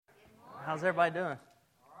How's everybody doing?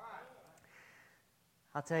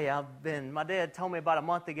 I'll tell you, my dad told me about a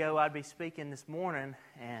month ago I'd be speaking this morning,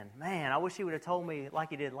 and man, I wish he would have told me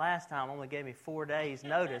like he did last time, only gave me 4 days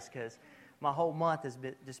notice, because my whole month has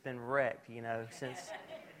just been wrecked, since,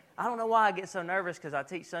 I don't know why I get so nervous because I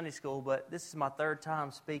teach Sunday school, but this is my third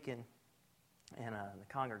time speaking in the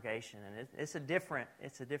congregation, and it's a different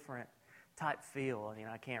type feel,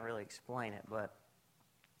 I can't really explain it, but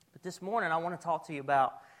this morning I want to talk to you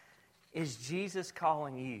about, is Jesus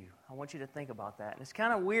calling you? I want you to think about that. And it's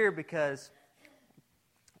kind of weird because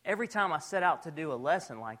every time I set out to do a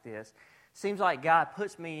lesson like this, it seems like God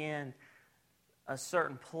puts me in a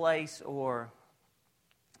certain place or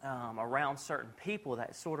around certain people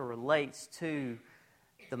that sort of relates to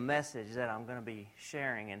the message that I'm going to be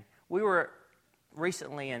sharing. And we were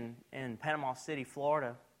recently in Panama City,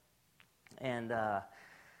 Florida, and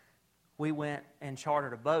we went and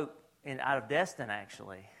chartered a boat out of Destin,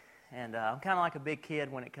 actually. And I'm kind of like a big kid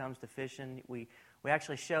when it comes to fishing. We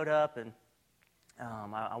actually showed up, and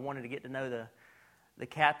I wanted to get to know the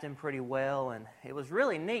captain pretty well. And it was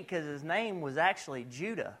really neat because his name was actually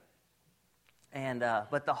Judah. And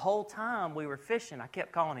but the whole time we were fishing, I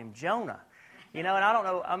kept calling him Jonah. And I don't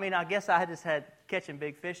know. I mean, I guess I just had catching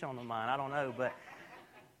big fish on the mind. I don't know,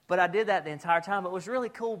 but I did that the entire time. But it was really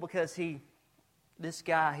cool because this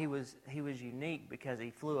guy, he was unique because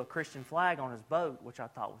he flew a Christian flag on his boat, which I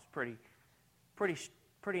thought was pretty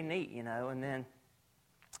neat, And then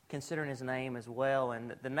considering his name as well,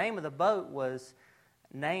 and the name of the boat was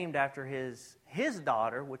named after his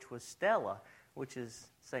daughter, which was Stella, which is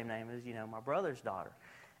the same name as my brother's daughter.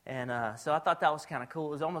 And so I thought that was kind of cool.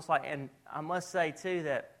 It was almost like, and I must say too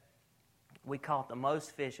that we caught the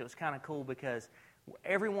most fish. It was kind of cool because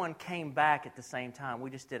everyone came back at the same time.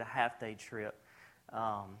 We just did a half-day trip.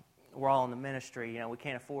 We're all in the ministry, we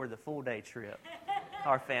can't afford the full-day trip,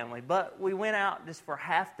 our family. But we went out just for a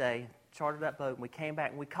half-day, chartered that boat, and we came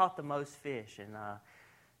back, and we caught the most fish. And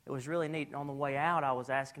it was really neat. And on the way out, I was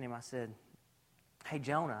asking him, I said, hey,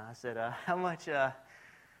 Jonah, I said, how much, how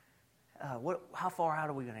far out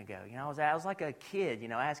are we going to go? I was like a kid,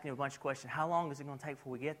 asking him a bunch of questions. How long is it going to take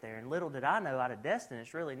before we get there? And little did I know, out of Destin,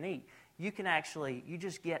 it's really neat. You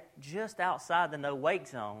just get just outside the no-wake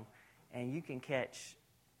zone, and you can catch,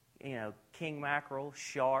 king mackerel,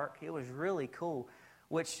 shark. It was really cool,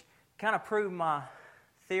 which kind of proved my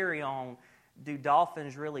theory on, do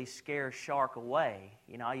dolphins really scare shark away?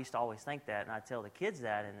 I used to always think that, and I'd tell the kids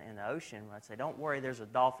that in the ocean. I'd say, don't worry, there's a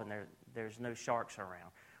dolphin. There's no sharks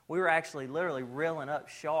around. We were actually literally reeling up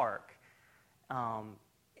shark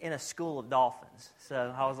in a school of dolphins.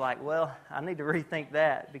 So I was like, well, I need to rethink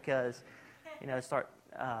that because, I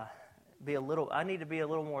need to be a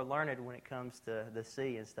little more learned when it comes to the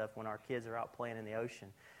sea and stuff when our kids are out playing in the ocean.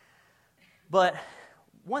 But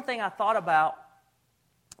one thing I thought about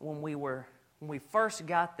when we first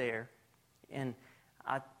got there, and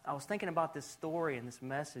I was thinking about this story and this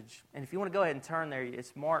message. And if you want to go ahead and turn there,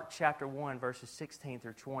 it's Mark chapter 1, verses 16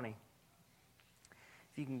 through 20.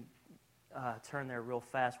 If you can turn there real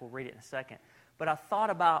fast, we'll read it in a second. But I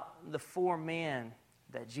thought about the 4 men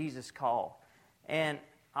that Jesus called. And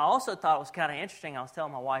I also thought it was kind of interesting. I was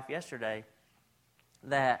telling my wife yesterday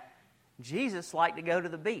that Jesus liked to go to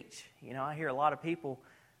the beach. I hear a lot of people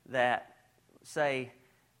that say,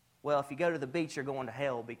 well, if you go to the beach, you're going to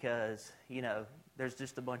hell because, there's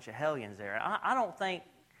just a bunch of hellions there. I don't think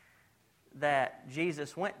that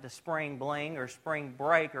Jesus went to spring bling or spring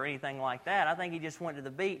break or anything like that. I think he just went to the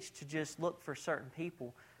beach to just look for certain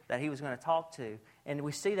people that he was going to talk to. And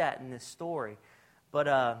we see that in this story.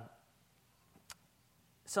 But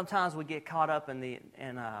sometimes we get caught up in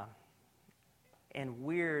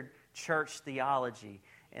weird church theology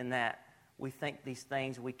in that we think these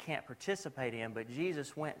things we can't participate in, but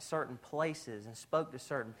Jesus went certain places and spoke to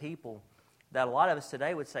certain people that a lot of us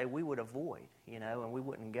today would say we would avoid, and we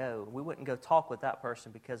wouldn't go. We wouldn't go talk with that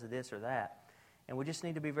person because of this or that. And we just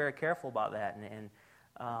need to be very careful about that, and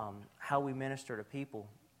how we minister to people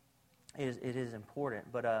it is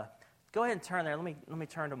important. But go ahead and turn there. Let me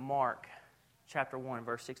turn to Mark chapter 1,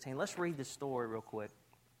 verse 16. Let's read this story real quick.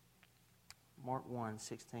 Mark 1,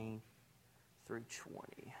 16 through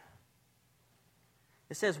 20.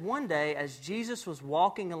 It says, one day, as Jesus was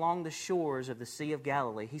walking along the shores of the Sea of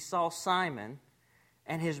Galilee, he saw Simon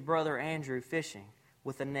and his brother Andrew fishing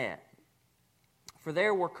with a net, for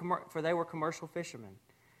they were commercial fishermen.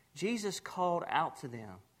 Jesus called out to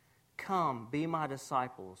them, come, be my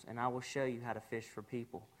disciples, and I will show you how to fish for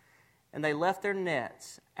people. And they left their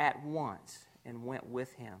nets at once and went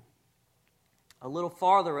with him. A little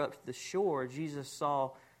farther up the shore, Jesus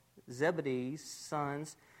saw Zebedee's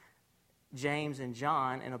sons James and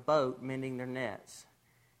John in a boat mending their nets.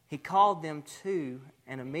 He called them too,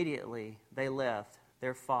 and immediately they left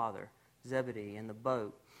their father, Zebedee, in the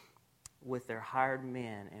boat with their hired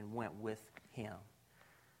men and went with him.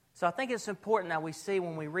 So I think it's important that we see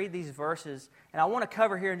when we read these verses, and I want to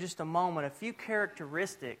cover here in just a moment a few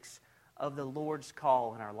characteristics of the Lord's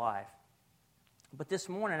call in our life. But this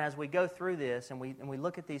morning, as we go through this and we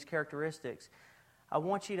look at these characteristics, I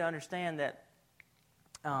want you to understand that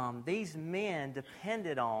these men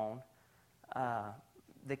depended on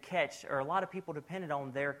the catch, or a lot of people depended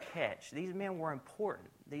on their catch. These men were important.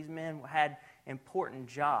 These men had important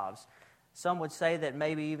jobs. Some would say that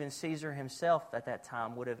maybe even Caesar himself at that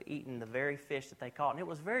time would have eaten the very fish that they caught. And it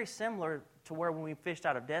was very similar to where when we fished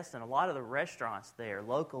out of Destin, a lot of the restaurants there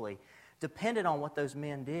locally depended on what those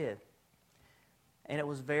men did. And it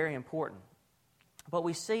was very important. But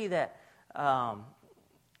we see that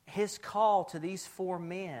his call to these four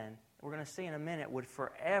men, we're going to see in a minute, would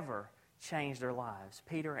forever change their lives.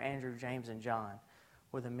 Peter, Andrew, James, and John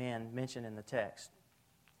were the men mentioned in the text.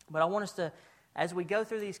 But I want us to, as we go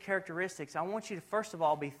through these characteristics, I want you to first of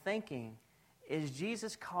all be thinking, is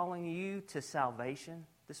Jesus calling you to salvation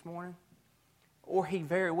this morning? Or he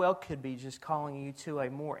very well could be just calling you to a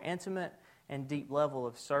more intimate and deep level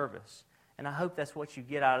of service. And I hope that's what you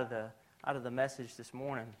get out of the message this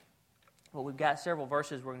morning. Well, we've got several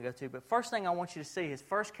verses we're going to go to. But first thing I want you to see, his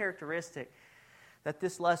first characteristic that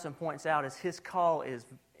this lesson points out is his call is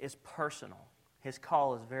personal. His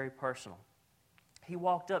call is very personal. He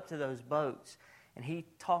walked up to those boats and he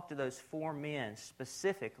talked to those four men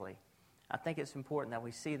specifically. I think it's important that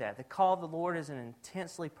we see that. The call of the Lord is an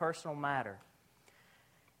intensely personal matter.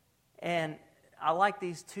 And I like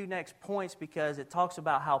these two next points because it talks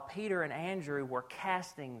about how Peter and Andrew were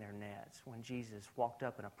casting their nets when Jesus walked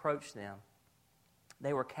up and approached them.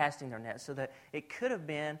 They were casting their nets. So that it could have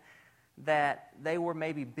been that they were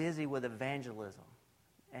maybe busy with evangelism.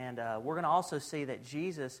 And we're going to also see that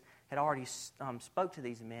Jesus had already spoke to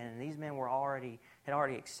these men, and these men had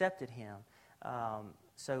already accepted him.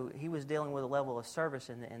 So he was dealing with a level of service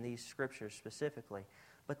in these scriptures specifically.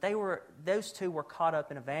 But those two were caught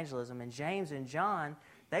up in evangelism, and James and John,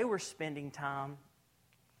 they were spending time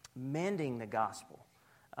mending the gospel,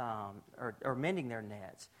 or mending their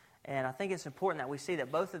nets. And I think it's important that we see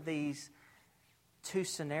that both of these two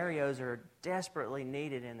scenarios are desperately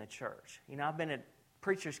needed in the church. You know, I've been a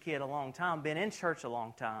preacher's kid a long time, been in church a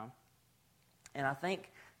long time, and I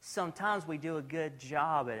think sometimes we do a good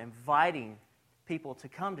job at inviting people to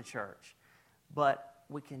come to church, but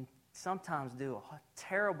we can sometimes do a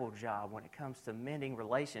terrible job when it comes to mending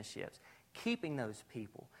relationships, keeping those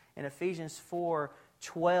people. In Ephesians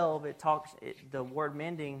 4:12, the word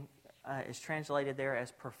mending is translated there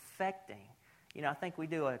as perfecting. You know, I think we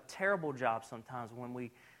do a terrible job sometimes when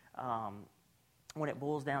it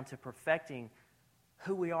boils down to perfecting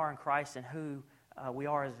who we are in Christ and who we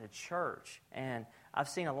are as a church. And I've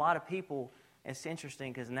seen a lot of people, it's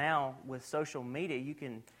interesting because now with social media, you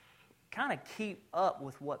can kind of keep up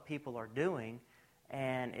with what people are doing.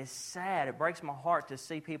 And it's sad, it breaks my heart to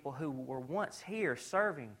see people who were once here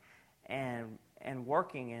serving and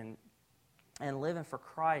working and living for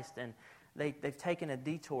Christ, and they've taken a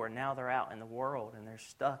detour, and now they're out in the world and they're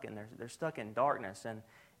stuck, and they're stuck in darkness. And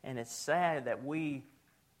it's sad that we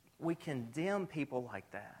condemn people like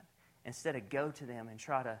that instead of go to them and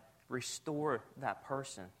try to restore that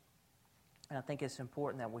person. And I think it's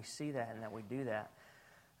important that we see that and that we do that.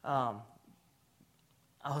 I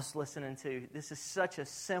was listening to, this is such a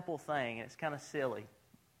simple thing, and it's kind of silly,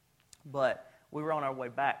 but we were on our way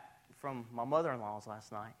back from my mother-in-law's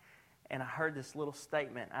last night, and I heard this little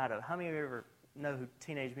statement out of, how many of you ever know who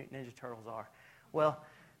Teenage Mutant Ninja Turtles are? Well,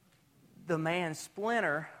 the man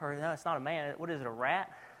Splinter, or no, it's not a man, what is it, a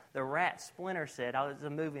rat? The rat Splinter said, there's a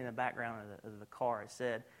movie in the background of the car, it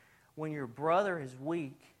said, when your brother is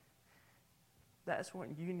weak, that's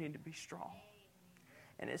when you need to be strong.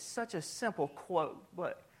 And it's such a simple quote,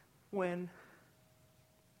 but when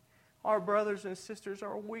our brothers and sisters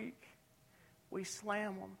are weak, we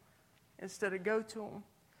slam them instead of go to them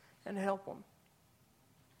and help them.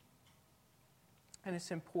 And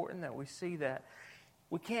it's important that we see that.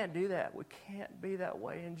 We can't do that. We can't be that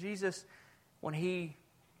way. And Jesus, when he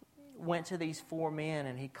went to these four men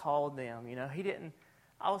and he called them, you know, he didn't,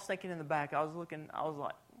 I was thinking in the back, I was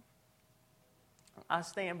like, I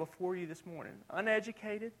stand before you this morning,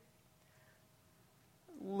 uneducated,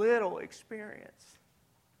 little experience,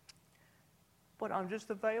 but I'm just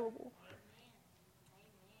available.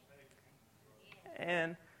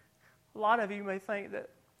 And a lot of you may think that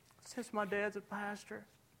since my dad's a pastor,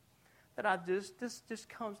 that this just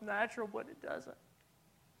comes natural, but it doesn't.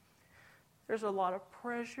 there's a lot of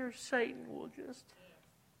pressure, Satan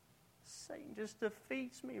just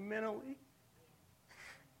defeats me mentally.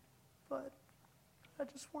 But I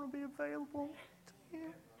just want to be available to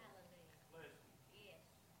Him.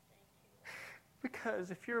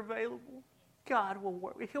 Because if you're available, God will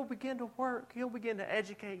work. He'll begin to work. He'll begin to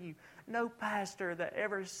educate you. No pastor that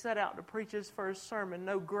ever set out to preach his first sermon,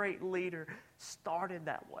 no great leader started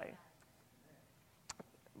that way.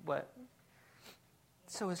 But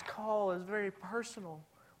so His call is very personal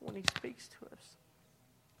when He speaks to us.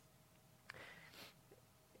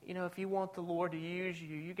 You know, if you want the Lord to use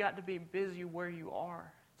you, you got to be busy where you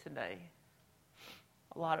are today.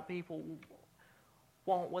 A lot of people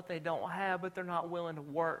want what they don't have, but they're not willing to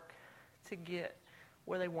work to get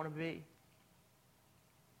where they want to be.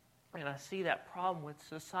 And I see that problem with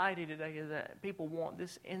society today is that people want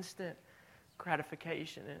this instant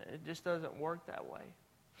gratification, and it just doesn't work that way.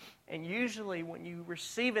 And usually when you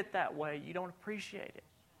receive it that way, you don't appreciate it.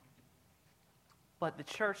 But the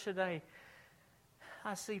church today,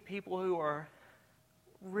 I see people who are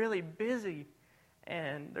really busy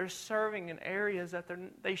and they're serving in areas that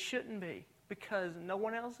they shouldn't be because no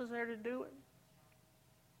one else is there to do it.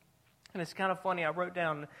 And it's kind of funny, I wrote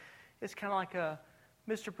down, it's kind of like a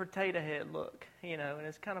Mr. Potato Head look, you know, and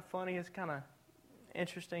it's kind of funny, it's kind of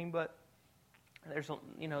interesting, but there's,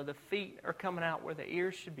 you know, the feet are coming out where the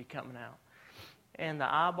ears should be coming out. And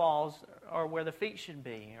the eyeballs are where the feet should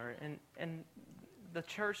be. And the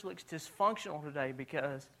church looks dysfunctional today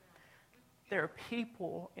because there are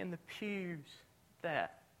people in the pews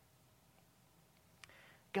that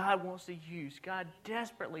God wants to use. God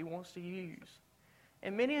desperately wants to use.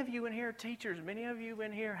 And many of you in here are teachers. Many of you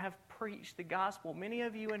in here have preached the gospel. Many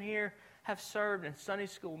of you in here have served in Sunday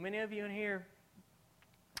school. Many of you in here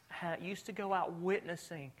used to go out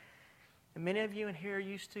witnessing. And many of you in here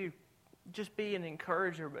used to just be an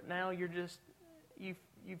encourager, but now you've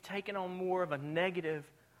taken on more of a negative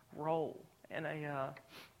role. And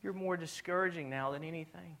you're more discouraging now than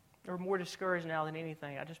anything. Or more discouraged now than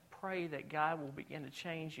anything. I just pray that God will begin to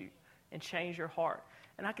change you and change your heart.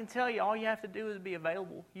 And I can tell you, all you have to do is be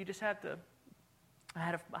available. You just have to.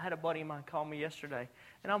 I had a buddy of mine call me yesterday,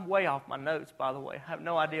 and I'm way off my notes, by the way. I have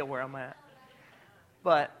no idea where I'm at.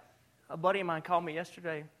 But a buddy of mine called me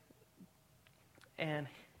yesterday, and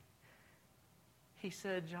he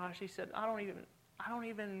said, Josh, he said, I don't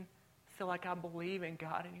even feel like I believe in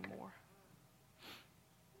God anymore.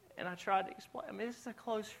 And I tried to explain. I mean, this is a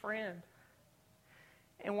close friend.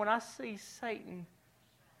 And when I see Satan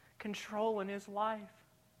controlling his life,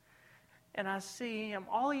 and I see him,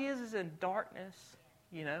 all he is in darkness.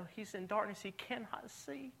 You know, he's in darkness he cannot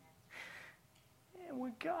see. And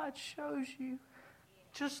when God shows you,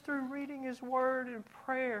 just through reading His Word and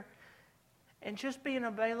prayer, and just being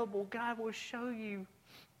available, God will show you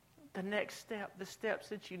the next step, the steps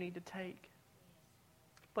that you need to take.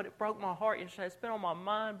 But it broke my heart yesterday. It's been on my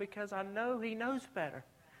mind because I know He knows better.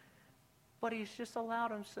 But He's just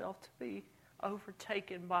allowed Himself to be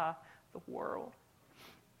overtaken by the world.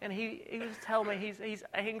 And he was telling me he's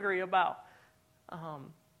angry about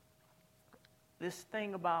this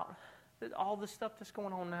thing about all the stuff that's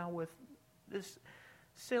going on now with this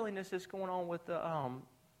silliness that's going on with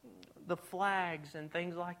the flags and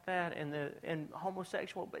things like that and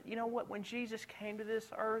homosexual. But you know what? When Jesus came to this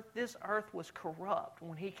earth was corrupt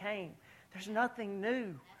when He came. There's nothing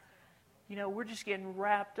new. You know, we're just getting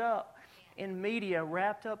wrapped up in media,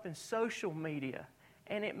 wrapped up in social media.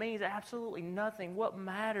 And it means absolutely nothing. What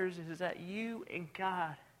matters is that you and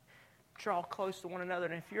God draw close to one another.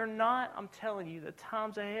 And if you're not, I'm telling you, the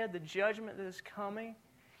times ahead, the judgment that is coming,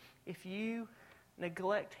 if you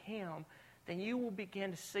neglect Him, then you will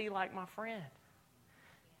begin to see like my friend.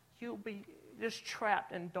 You'll be just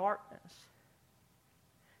trapped in darkness.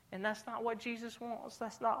 And that's not what Jesus wants.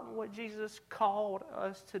 That's not what Jesus called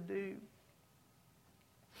us to do.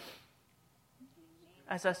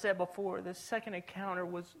 As I said before, this second encounter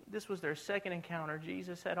was their second encounter.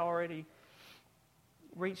 Jesus had already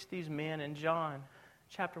reached these men in John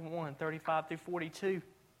chapter 1, 35 through 42.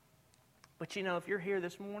 But you know, if you're here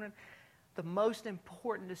this morning, the most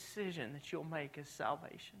important decision that you'll make is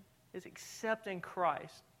salvation, is accepting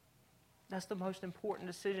Christ. That's the most important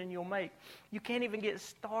decision you'll make. You can't even get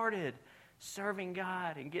started serving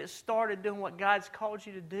God and get started doing what God's called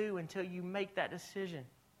you to do until you make that decision.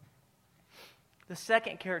 The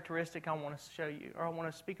second characteristic I want to show you, or I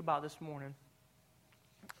want to speak about this morning,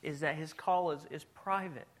 is that His call is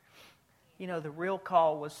private. You know, the real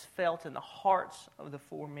call was felt in the hearts of the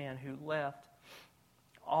four men who left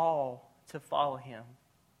all to follow Him.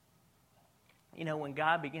 You know, when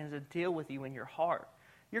God begins to deal with you in your heart,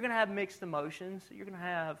 you're going to have mixed emotions. You're going to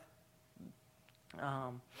have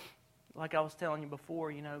Like I was telling you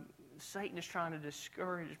before, Satan is trying to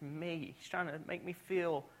discourage me. He's trying to make me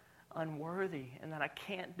feel unworthy and that I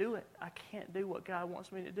can't do it. I can't do what God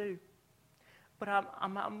wants me to do. But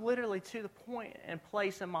I'm literally to the point and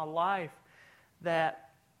place in my life that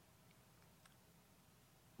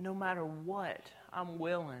no matter what, I'm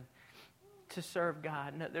willing to serve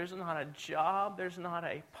God. No, there's not a job, there's not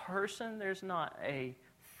a person, there's not a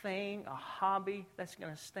thing, a hobby that's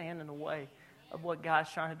going to stand in the way of what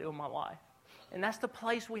God's trying to do in my life. And that's the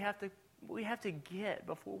place we have to get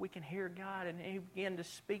before we can hear God and He begin to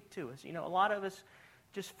speak to us. A lot of us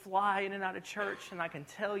just fly in and out of church, and I can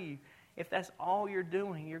tell you, if that's all you're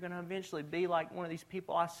doing, you're going to eventually be like one of these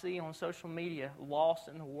people I see on social media, lost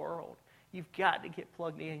in the world. You've got to get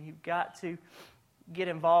plugged in. You've got to get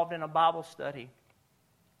involved in a Bible study.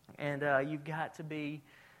 And you've got to be,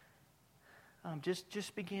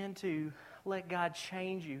 just begin to let God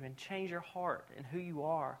change you and change your heart and who you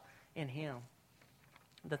are in Him.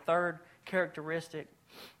 The third characteristic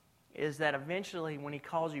is that eventually when He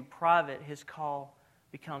calls you private, His call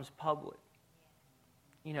becomes public.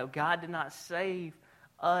 God did not save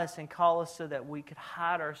us and call us so that we could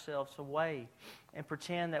hide ourselves away and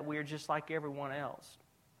pretend that we are just like everyone else.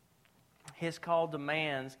 His call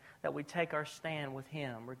demands that we take our stand with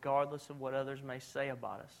Him, regardless of what others may say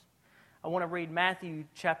about us. I want to read Matthew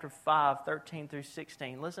chapter 5, 13 through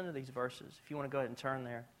 16. Listen to these verses if you want to go ahead and turn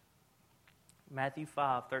there. Matthew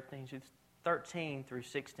 5, 13 through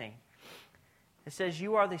 16. It says,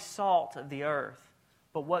 "You are the salt of the earth,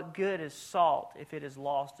 but what good is salt if it has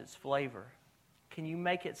lost its flavor? Can you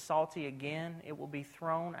make it salty again? It will be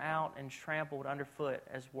thrown out and trampled underfoot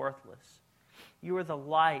as worthless. You are the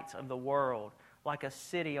light of the world, like a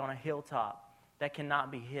city on a hilltop that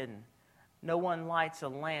cannot be hidden. No one lights a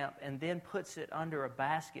lamp and then puts it under a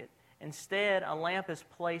basket. Instead, a lamp is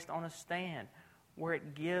placed on a stand where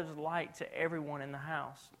it gives light to everyone in the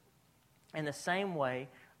house. In the same way,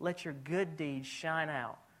 let your good deeds shine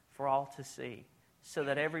out for all to see, so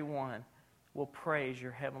that everyone will praise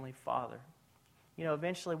your heavenly Father."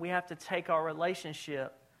 Eventually we have to take our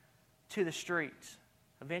relationship to the streets.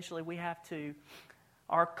 Eventually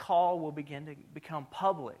our call will begin to become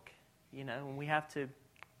public, and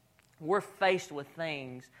we're faced with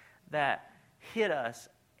things that hit us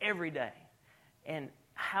every day. And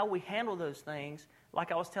how we handle those things,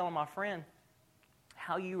 like I was telling my friend,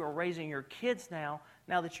 how you are raising your kids now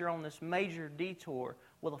that you're on this major detour,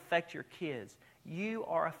 will affect your kids. You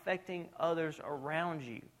are affecting others around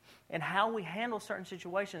you. And how we handle certain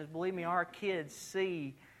situations, believe me, our kids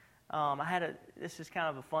see. This is kind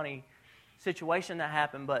of a funny situation that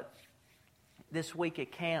happened, but this week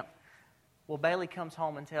at camp, Bailey comes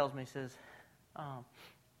home and tells me, says,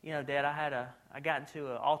 Dad, I got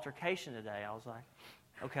into an altercation today. I was like,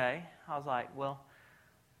 okay. I was like, well,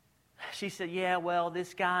 she said, yeah, well,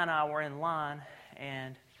 this guy and I were in line,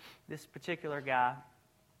 and this particular guy,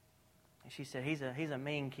 she said, he's a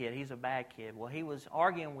mean kid. He's a bad kid. Well, he was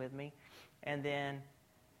arguing with me, and then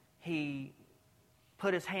he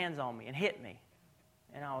put his hands on me and hit me.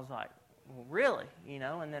 And I was like, well, really?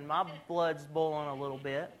 And then my blood's boiling a little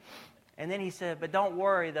bit. And then he said, but don't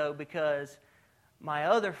worry, though, because my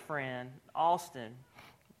other friend, Austin,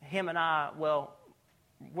 him and I, well,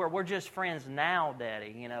 we're just friends now,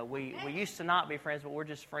 Daddy. We used to not be friends, but we're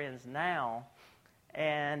just friends now.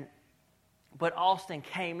 But Austin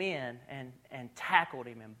came in and tackled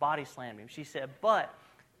him and body slammed him. She said, but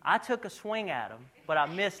I took a swing at him, but I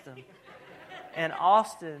missed him. And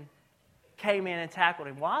Austin came in and tackled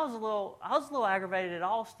him. Well, I was a little aggravated at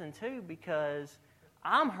Austin too, because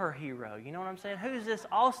I'm her hero. You know what I'm saying? Who's this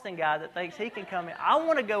Austin guy that thinks he can come in? I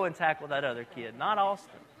want to go and tackle that other kid, not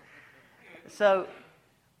Austin.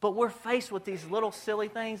 But we're faced with these little silly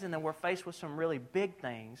things, and then we're faced with some really big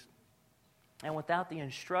things. And without the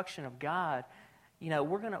instruction of God,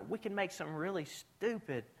 we can make some really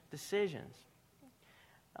stupid decisions.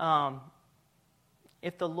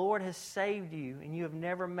 If the Lord has saved you and you have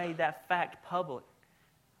never made that fact public,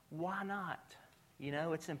 why not?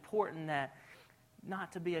 It's important that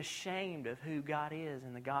not to be ashamed of who God is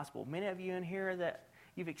in the gospel. Many of you in here that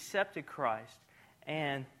you've accepted Christ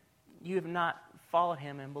and you have not followed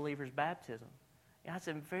Him in believer's baptism. That's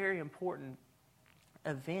a very important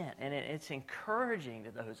event, and it's encouraging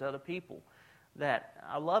to those other people. That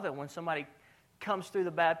I love it when somebody comes through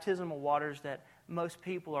the baptismal waters, that most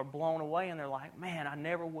people are blown away and they're like, man, I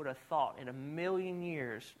never would have thought in a million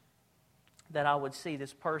years that I would see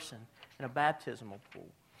this person in a baptismal pool.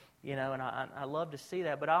 And I love to see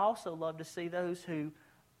that. But I also love to see those who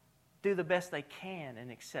do the best they can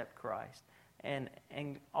and accept Christ. And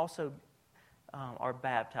also are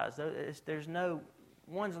baptized. There's no,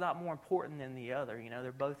 one's not more important than the other. You know,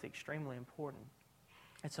 they're both extremely important.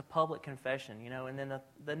 It's a public confession, you know. And then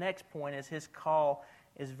the next point is his call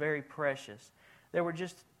is very precious. They were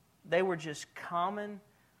just common,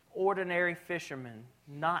 ordinary fishermen,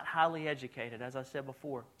 not highly educated, as I said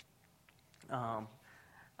before.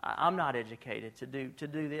 I'm not educated to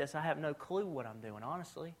do this. I have no clue what I'm doing,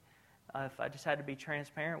 honestly, if I just had to be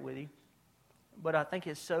transparent with you. But I think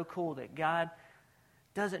it's so cool that God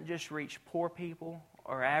doesn't just reach poor people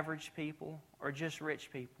or average people or just rich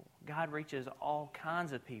people. God reaches all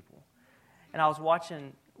kinds of people. And I was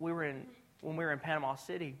watching, when we were in Panama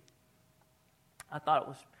City, I thought it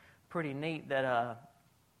was pretty neat that I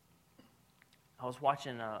was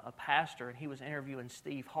watching a pastor, and he was interviewing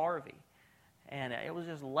Steve Harvey. And it was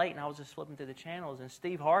just late, and I was just flipping through the channels, and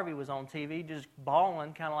Steve Harvey was on TV just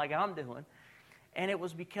bawling, kind of like I'm doing. And it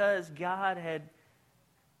was because God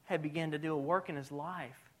had begun to do a work in his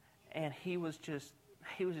life, and he was just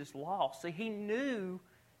lost. See, he knew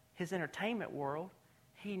his entertainment world.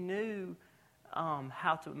 He knew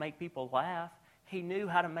how to make people laugh. He knew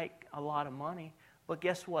how to make a lot of money. But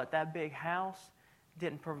guess what? That big house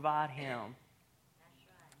didn't provide him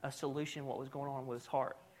a solution what was going on with his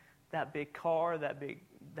heart. That big car, that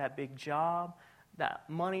big job, that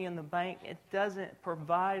money in the bank, it doesn't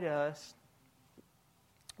provide us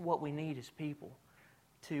what we need as people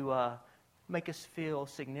to make us feel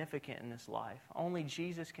significant in this life. Only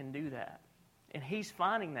Jesus can do that. And he's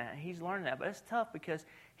finding that. He's learning that. But it's tough because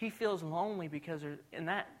he feels lonely because in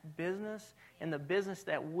that business, in the business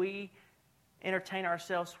that we entertain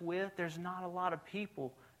ourselves with, there's not a lot of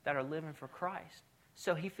people that are living for Christ.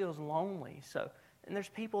 So he feels lonely. And there's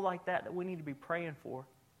people like that we need to be praying for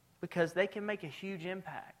because they can make a huge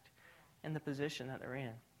impact in the position that they're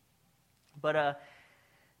in. But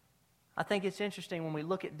I think it's interesting when we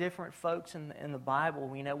look at different folks in the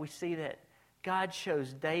Bible, you know, we see that God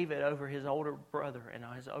chose David over his older brother and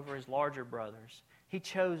over his larger brothers. He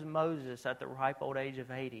chose Moses at the ripe old age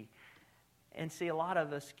of 80. And see, a lot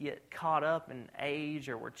of us get caught up in age,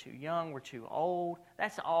 or we're too young, we're too old.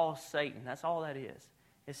 That's all Satan. That's all that is.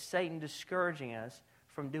 It's Satan discouraging us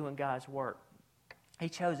from doing God's work. He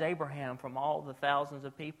chose Abraham from all the thousands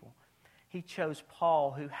of people. He chose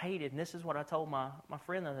Paul, who hated, and this is what I told my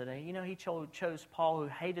friend the other day. You know, he chose Paul, who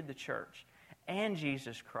hated the church and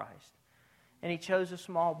Jesus Christ. And he chose a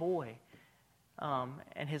small boy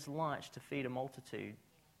and his lunch to feed a multitude.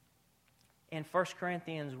 In 1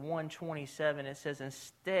 Corinthians 1:27, it says,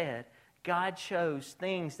 instead, God chose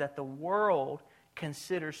things that the world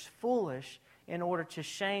considers foolish in order to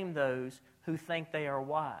shame those who think they are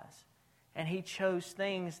wise. And he chose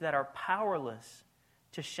things that are powerless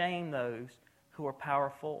to shame those who are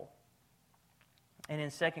powerful. And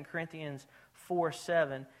in 2 Corinthians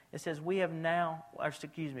 4:7, it says, we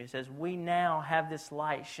now have this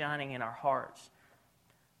light shining in our hearts.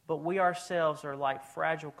 But we ourselves are like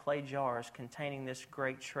fragile clay jars containing this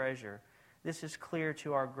great treasure. This is clear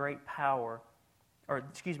to our great power,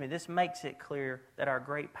 this makes it clear that our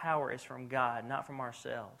great power is from God, not from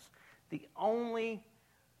ourselves. The only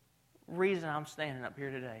reason I'm standing up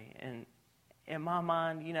here today, and in my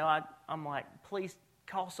mind, you know, I'm like, please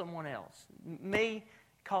call someone else. Me,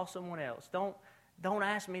 call someone else. Don't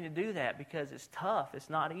ask me to do that because it's tough. It's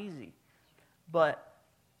not easy. But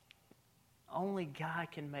only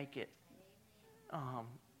God can make it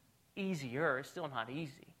easier. It's still not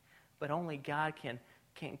easy. But only God can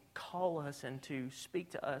call us and to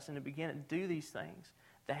speak to us and to begin to do these things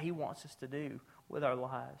that he wants us to do with our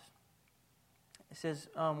lives. It says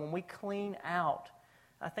when we clean out,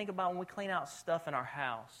 I think about when we clean out stuff in our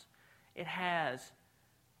house, it has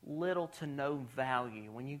little to no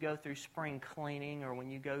value. When you go through spring cleaning or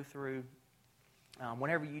when you go through,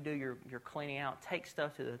 whenever you do your cleaning out, take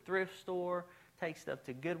stuff to the thrift store, take stuff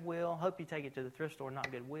to Goodwill. Hope you take it to the thrift store,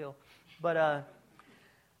 not Goodwill. But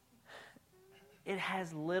it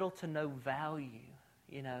has little to no value,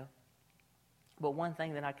 you know. But one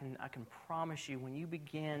thing that I can promise you, when you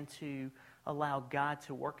begin to allow God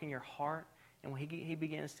to work in your heart, and when He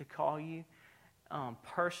begins to call you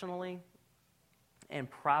personally and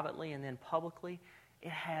privately and then publicly, it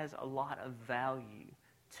has a lot of value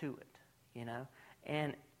to it, you know.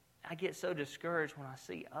 And I get so discouraged when I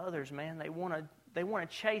see others, man. They want to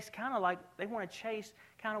chase kind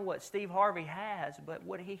of what Steve Harvey has, but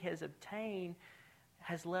what he has obtained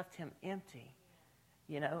has left him empty,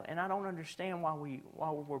 you know. And I don't understand why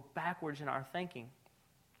we're backwards in our thinking.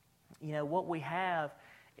 You know, what we have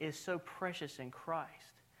is so precious in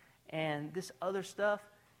Christ, and this other stuff,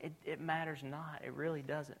 it matters not. It really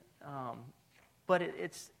doesn't. But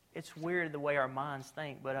it's weird the way our minds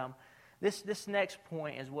think. But This next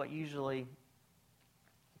point is what usually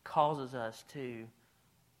causes us to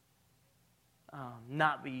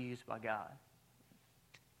not be used by God.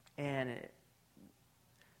 And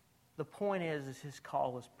the point is his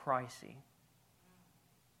call was pricey.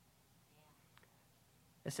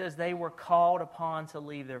 It says they were called upon to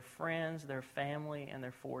leave their friends, their family, and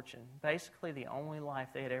their fortune. Basically the only life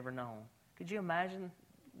they had ever known. Could you imagine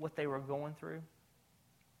what they were going through?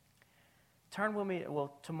 Turn with me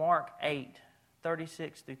to Mark 8,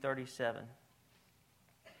 36 through 37.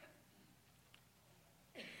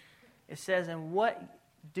 It says, "And what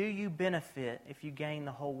do you benefit if you gain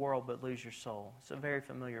the whole world but lose your soul?" It's a very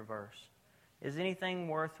familiar verse. "Is anything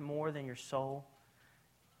worth more than your soul?"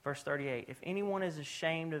 Verse 38, "If anyone is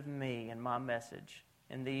ashamed of me and my message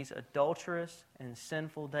in these adulterous and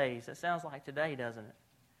sinful days," that sounds like today, doesn't it?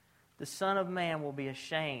 "The Son of Man will be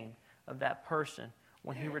ashamed of that person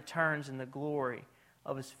when he returns in the glory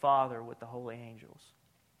of his Father with the holy angels."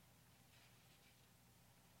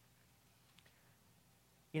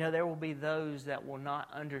 You know, there will be those that will not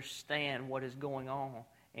understand what is going on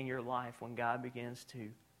in your life when God begins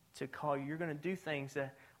to call you. You're going to do things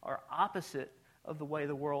that are opposite of the way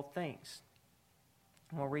the world thinks.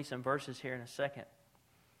 We'll read some verses here in a second.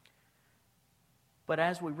 But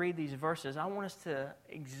as we read these verses, I want us to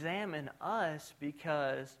examine us,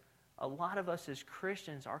 because a lot of us as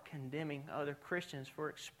Christians are condemning other Christians for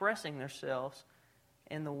expressing themselves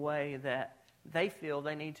in the way that they feel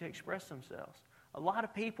they need to express themselves. A lot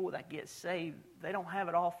of people that get saved, they don't have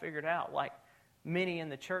it all figured out, like many in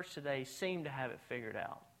the church today seem to have it figured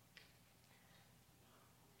out.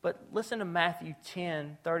 But listen to Matthew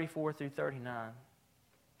 10, 34 through 39.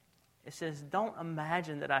 It says, "Don't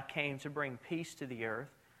imagine that I came to bring peace to the earth.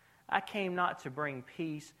 I came not to bring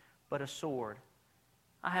peace, but a sword.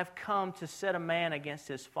 I have come to set a man against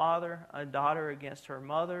his father, a daughter against her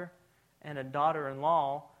mother, and a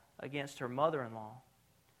daughter-in-law against her mother-in-law.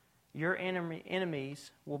 Your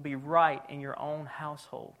enemies will be right in your own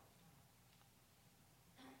household."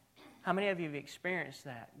 How many of you have experienced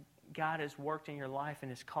that? God has worked in your life and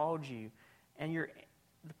has called you, and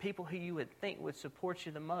the people who you would think would support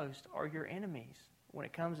you the most are your enemies when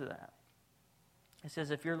it comes to that. It says,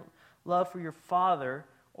 "If your love for your father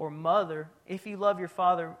or mother, if you love your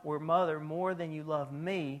father or mother more than you love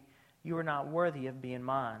me, you are not worthy of being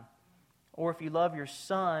mine. Or if you love your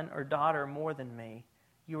son or daughter more than me,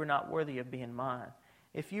 you are not worthy of being mine.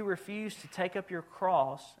 If you refuse to take up your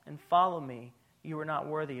cross and follow me, you are not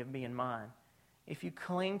worthy of being mine. If you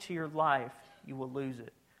cling to your life, you will lose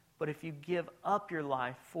it. But if you give up your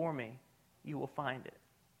life for me, you will find it."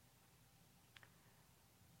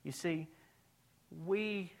 You see,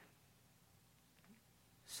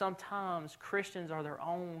 sometimes Christians are their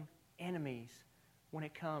own enemies when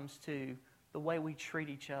it comes to the way we treat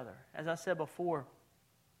each other. As I said before,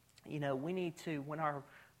 you know, we need to, when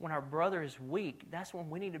our brother is weak, that's when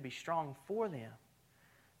we need to be strong for them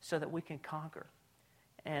so that we can conquer.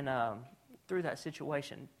 And through that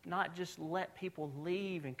situation, not just let people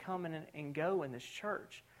leave and come in and go in this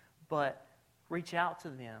church, but reach out to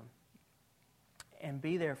them and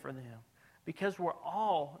be there for them. Because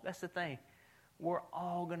that's the thing, we're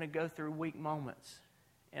all going to go through weak moments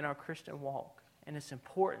in our Christian walk. And it's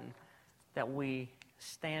important that we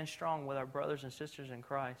stand strong with our brothers and sisters in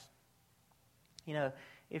Christ. You know,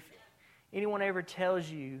 if anyone ever tells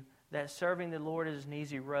you that serving the Lord is an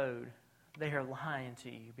easy road, they are lying to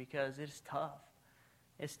you, because it's tough.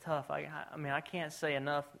 It's tough. I mean, I can't say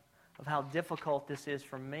enough of how difficult this is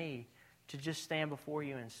for me to just stand before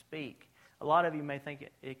you and speak. A lot of you may think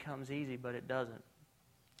it comes easy, but it doesn't.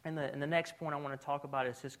 And the next point I want to talk about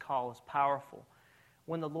is his call is powerful.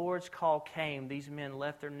 When the Lord's call came, these men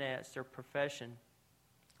left their nets, their profession,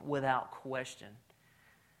 without question.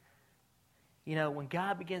 You know, when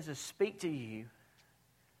God begins to speak to you,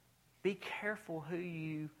 be careful who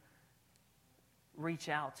you reach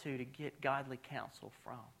out to get godly counsel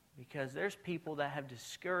from. Because there's people that have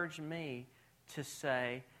discouraged me to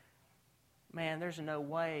say, man, there's no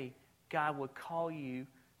way God would call you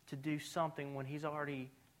to do something when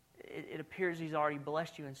it appears He's already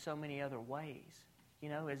blessed you in so many other ways. You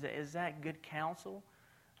know, is that good counsel?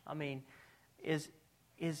 I mean,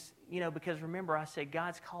 because remember I said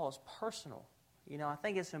God's call is personal. You know, I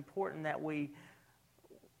think it's important that we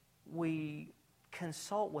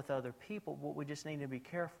consult with other people, but we just need to be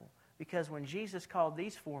careful. Because when Jesus called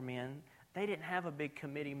these 4 men, they didn't have a big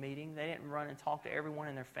committee meeting. They didn't run and talk to everyone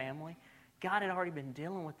in their family. God had already been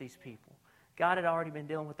dealing with these people. God had already been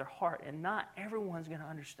dealing with their heart, and not everyone's going to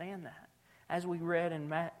understand that. As we read in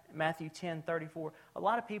Matthew 10:34, a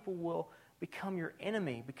lot of people will become your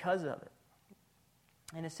enemy because of it.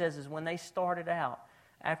 And it says, is when they started out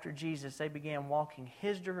after Jesus, they began walking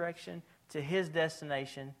His direction to His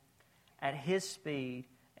destination at His speed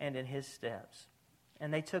and in His steps.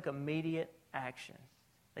 And they took immediate action.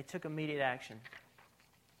 They took immediate action.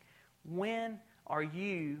 When are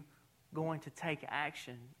you going to take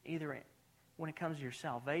action, either when it comes to your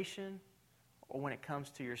salvation or when it comes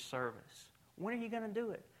to your service? When are you going to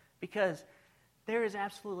do it? Because there is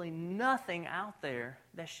absolutely nothing out there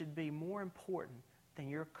that should be more important than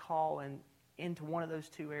your call into one of those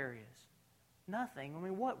two areas. Nothing. I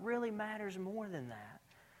mean, what really matters more than that?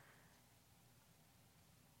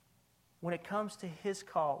 When it comes to His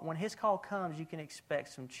call, when His call comes, you can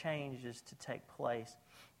expect some changes to take place.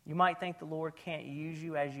 You might think the Lord can't use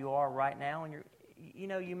you as you are right now, and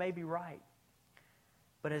you may be right.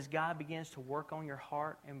 But as God begins to work on your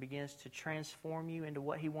heart and begins to transform you into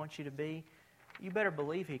what He wants you to be, you better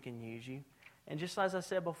believe He can use you. And just as I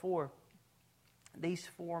said before, these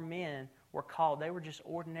 4 men were called. They were just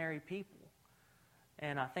ordinary people.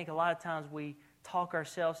 And I think a lot of times we talk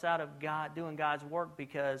ourselves out of God doing God's work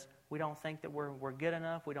because we don't think that we're good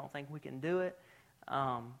enough. We don't think we can do it.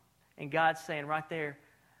 And God's saying right there,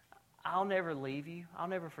 I'll never leave you. I'll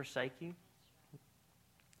never forsake you.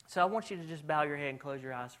 So I want you to just bow your head and close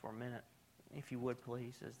your eyes for a minute, if you would,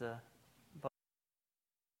 please, as the